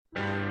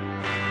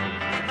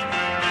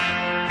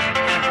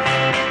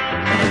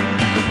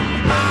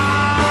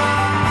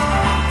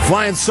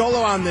Flying solo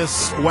on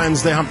this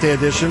Wednesday Hump Day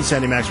edition.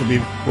 Sandy Max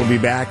will be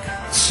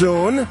back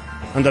soon on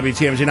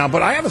WTMJ Now.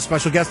 But I have a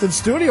special guest in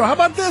studio. How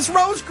about this?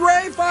 Rose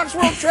Gray, Fox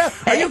World Trip.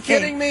 Are you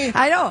kidding me?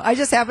 I know. I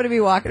just happen to be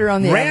walking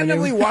around the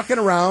randomly walking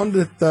around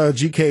at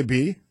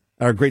GKB,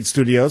 our great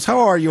studios. How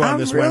are you on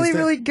this Wednesday? I'm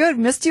really good.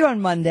 Missed you on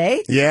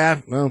Monday.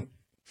 Yeah, well,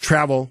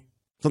 travel.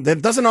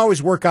 It doesn't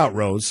always work out,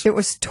 Rose. It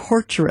was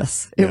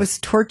torturous. It was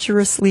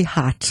torturously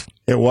hot.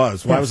 It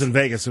was. Well, I was in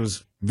Vegas. It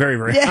was very,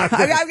 very hot.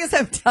 I guess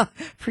I'm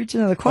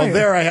preaching to the choir. Well,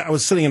 there I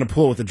was sitting in a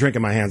pool with a drink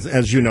in my hands.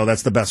 As you know,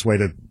 that's the best way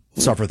to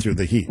suffer through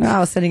the heat. No, I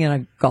was sitting in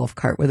a golf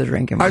cart with a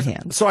drink in my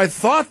hand. So I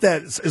thought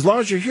that as long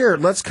as you're here,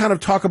 let's kind of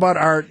talk about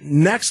our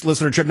next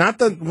listener trip. Not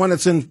the one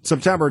that's in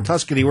September,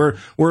 Tuscany. We're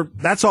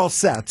that's all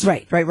set.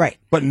 Right.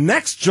 But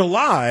next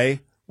July,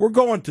 we're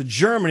going to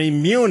Germany,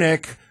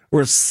 Munich.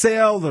 We're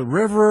sail the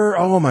river.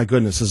 Oh, my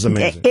goodness, this is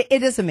amazing.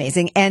 It is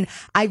amazing. And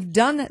I've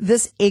done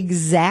this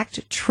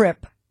exact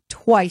trip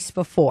twice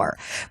before,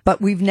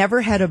 but we've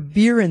never had a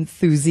beer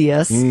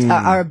enthusiast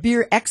or a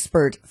beer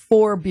expert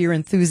for beer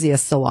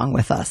enthusiasts along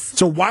with us.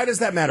 So why does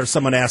that matter?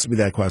 Someone asked me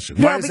that question.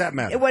 Why does that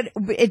matter?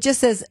 It just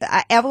says,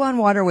 Avalon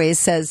Waterways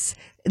says,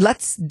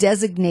 let's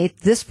designate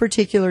this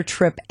particular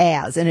trip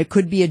as, and it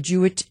could be a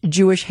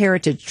Jewish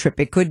heritage trip.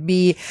 It could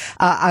be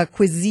a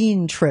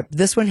cuisine trip.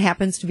 This one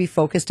happens to be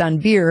focused on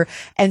beer.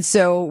 And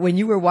so when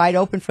you were wide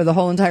open for the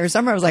whole entire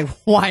summer, I was like,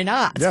 why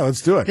not? Yeah,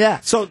 let's do it.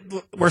 Yeah. So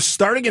we're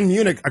starting in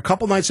Munich, a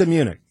couple nights in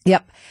Munich.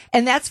 Yep.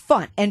 And that's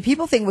fun. And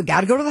people think we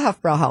got to go to the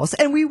Hofbrauhaus,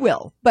 and we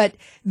will. But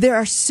there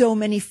are so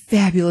many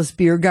fabulous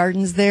beer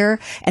gardens there,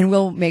 and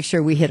we'll make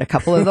sure we hit a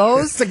couple of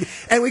those.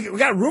 And we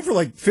got room for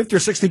like 50 or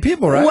 60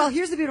 people, right? Well,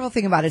 here's the beautiful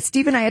thing about it.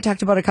 Steve and I had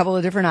talked about a couple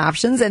of different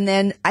options, and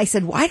then I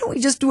said, why don't we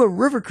just do a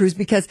river cruise?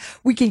 Because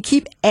we can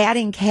keep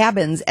adding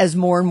cabins as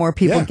more and more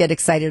people get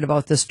excited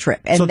about this trip.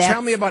 And so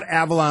tell me about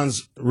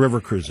Avalon's river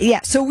cruising.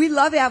 Yeah, so we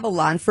love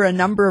Avalon for a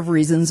number of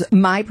reasons.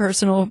 My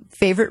personal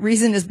favorite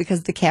reason is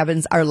because the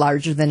cabins are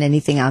larger than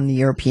anything on the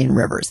European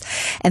rivers.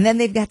 And then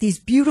they've got these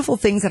beautiful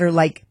things that are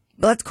like,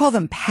 let's call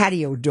them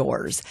patio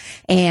doors,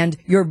 and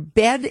your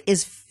bed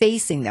is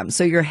facing them.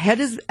 So your head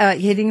is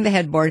hitting the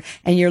headboard,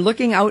 and you're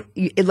looking out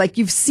like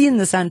you've seen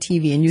this on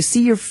TV, and you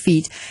see your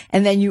feet,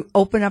 and then you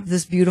open up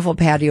this beautiful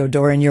patio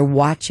door, and you're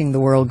watching the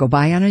world go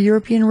by on a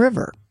European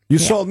river. You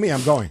sold me.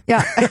 I'm going.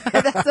 Yeah,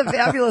 that's a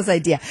fabulous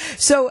idea.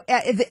 So,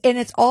 and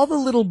it's all the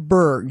little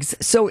burgs.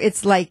 So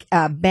it's like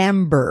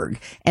Bamberg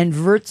and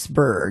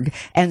Würzburg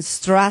and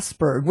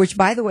Strasbourg, which,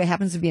 by the way,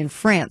 happens to be in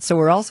France. So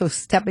we're also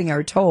stepping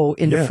our toe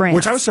into France,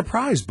 which I was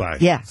surprised by.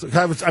 Yeah,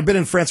 I've been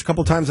in France a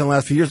couple times in the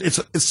last few years.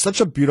 It's such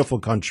a beautiful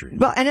country.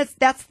 Well, and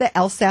that's the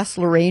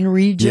Alsace-Lorraine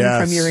region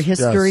from your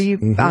history,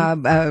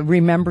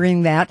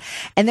 remembering that.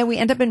 And then we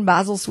end up in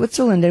Basel,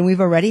 Switzerland, and we've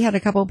already had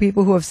a couple of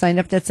people who have signed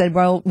up that said,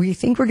 well, we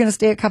think we're going to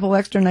stay a couple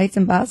extra nights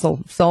in Basel.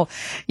 So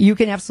you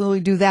can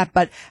absolutely do that.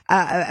 But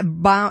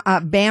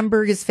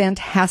Bamberg is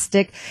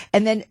fantastic.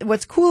 And then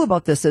what's cool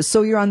about this is,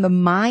 so you're on the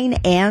Main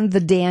and the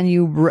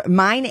Danube,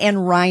 Main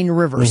and Rhine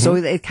River. So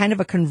it's kind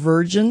of a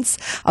convergence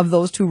of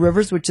those two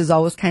rivers, which is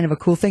always kind of a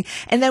cool thing.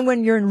 And then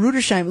when you're in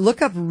Rudesheim,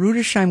 look up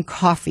Rudesheim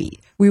coffee.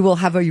 We will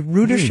have a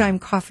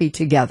Rudesheim coffee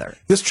together.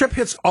 This trip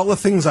hits all the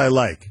things I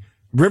like.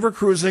 River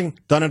cruising,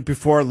 done it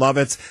before, love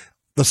it.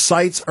 The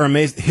sites are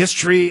amazing.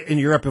 History in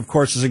Europe, of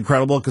course, is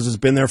incredible because it's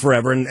been there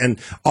forever,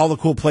 and all the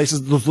cool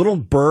places. Those little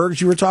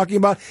burgs you were talking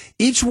about,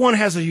 each one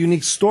has a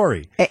unique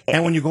story.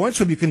 And when you go into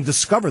them, you can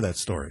discover that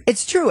story.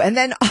 It's true. And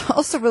then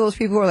also for those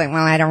people who are like,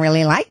 well, I don't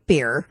really like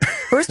beer.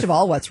 First of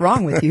all, what's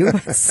wrong with you?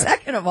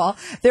 Second of all,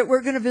 that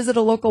we're going to visit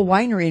a local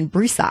winery in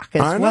Brisach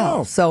as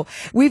well. So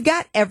we've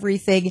got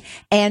everything.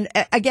 And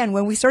again,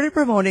 when we started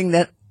promoting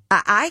that,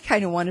 I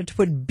kind of wanted to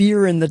put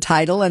beer in the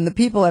title, and the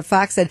people at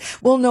Fox said,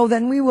 well, no,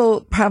 then we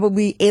will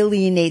probably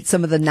alienate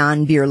some of the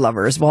non-beer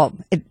lovers. Well,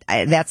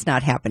 that's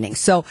not happening.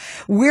 So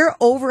we're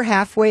over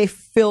halfway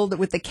filled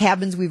with the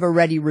cabins we've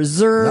already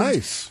reserved.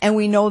 Nice. And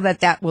we know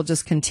that will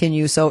just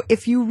continue. So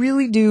if you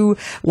really do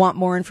want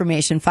more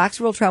information,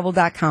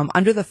 foxworldtravel.com,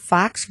 under the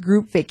Fox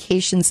Group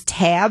Vacations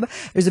tab,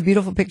 there's a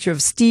beautiful picture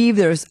of Steve.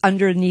 There's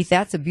underneath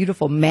that's a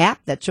beautiful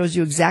map that shows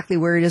you exactly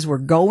where it is we're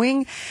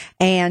going.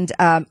 And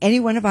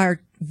any one of our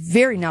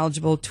very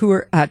knowledgeable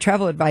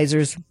travel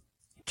advisors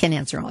can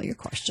answer all your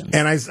questions.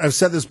 And I've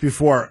said this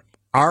before.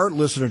 Our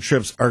listener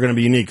trips are going to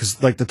be unique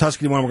because, like the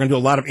Tuscany one, we're going to do a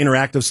lot of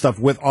interactive stuff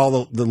with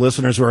all the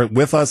listeners who are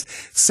with us.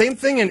 Same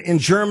thing in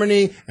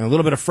Germany and a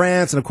little bit of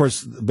France and, of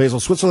course, Basel,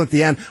 Switzerland at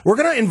the end. We're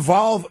going to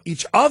involve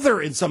each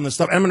other in some of this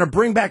stuff. And I'm going to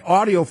bring back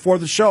audio for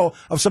the show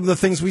of some of the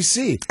things we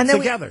see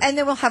together. And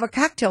then we'll have a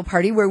cocktail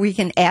party where we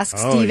can ask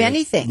Steve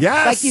anything.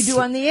 Yes. Like you do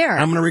on the air.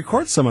 I'm going to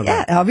record some of that.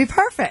 Yeah, that'll be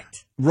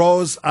perfect.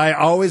 Rose, I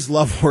always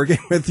love working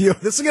with you.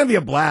 This is going to be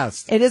a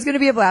blast. It is going to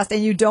be a blast,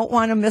 and you don't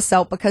want to miss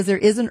out because there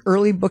is an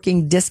early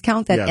booking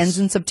discount that ends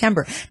in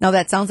September. Now,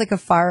 that sounds like a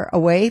far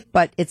away,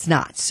 but it's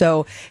not.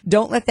 So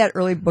don't let that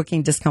early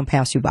booking discount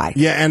pass you by.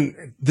 Yeah,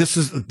 and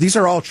these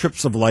are all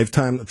trips of a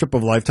lifetime,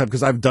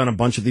 because I've done a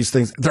bunch of these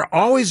things. They're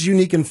always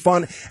unique and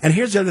fun. And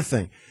here's the other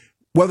thing.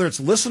 Whether it's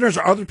listeners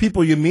or other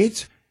people you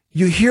meet,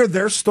 you hear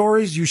their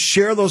stories, you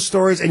share those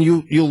stories, and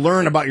you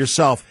learn about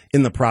yourself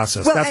in the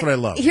process. Well, that's what I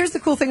love. Here's the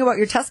cool thing about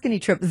your Tuscany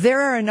trip.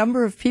 There are a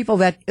number of people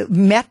that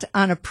met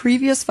on a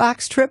previous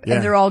Fox trip,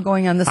 and they're all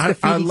going on the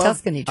Scafidi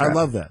Tuscany trip. I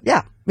love that.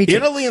 Yeah, me too.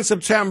 Italy in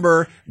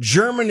September,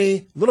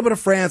 Germany, a little bit of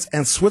France,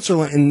 and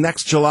Switzerland in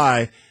next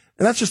July.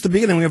 And that's just the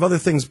beginning. We have other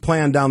things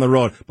planned down the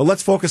road. But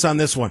let's focus on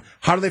this one.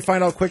 How do they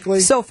find out quickly?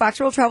 So,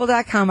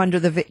 foxworldtravel.com, under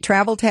the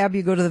travel tab,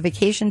 you go to the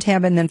vacation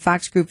tab and then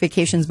Fox Group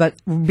Vacations. But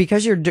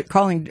because you're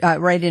calling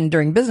right in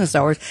during business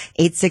hours,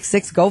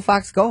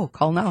 866-GO-FOX-GO.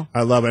 Call now.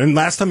 I love it. And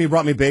last time you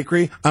brought me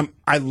bakery,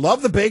 I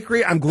love the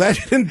bakery. I'm glad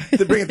you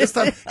didn't bring it this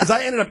time because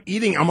I ended up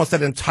eating almost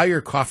that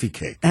entire coffee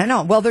cake. I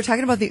know. Well, they're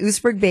talking about the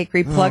Oostburg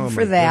Bakery. Plug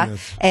for that.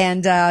 Goodness.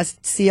 And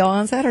see y'all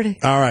on Saturday.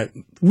 All right.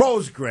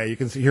 Rose Gray, you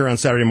can see here on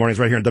Saturday mornings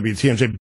right here on WTMJ.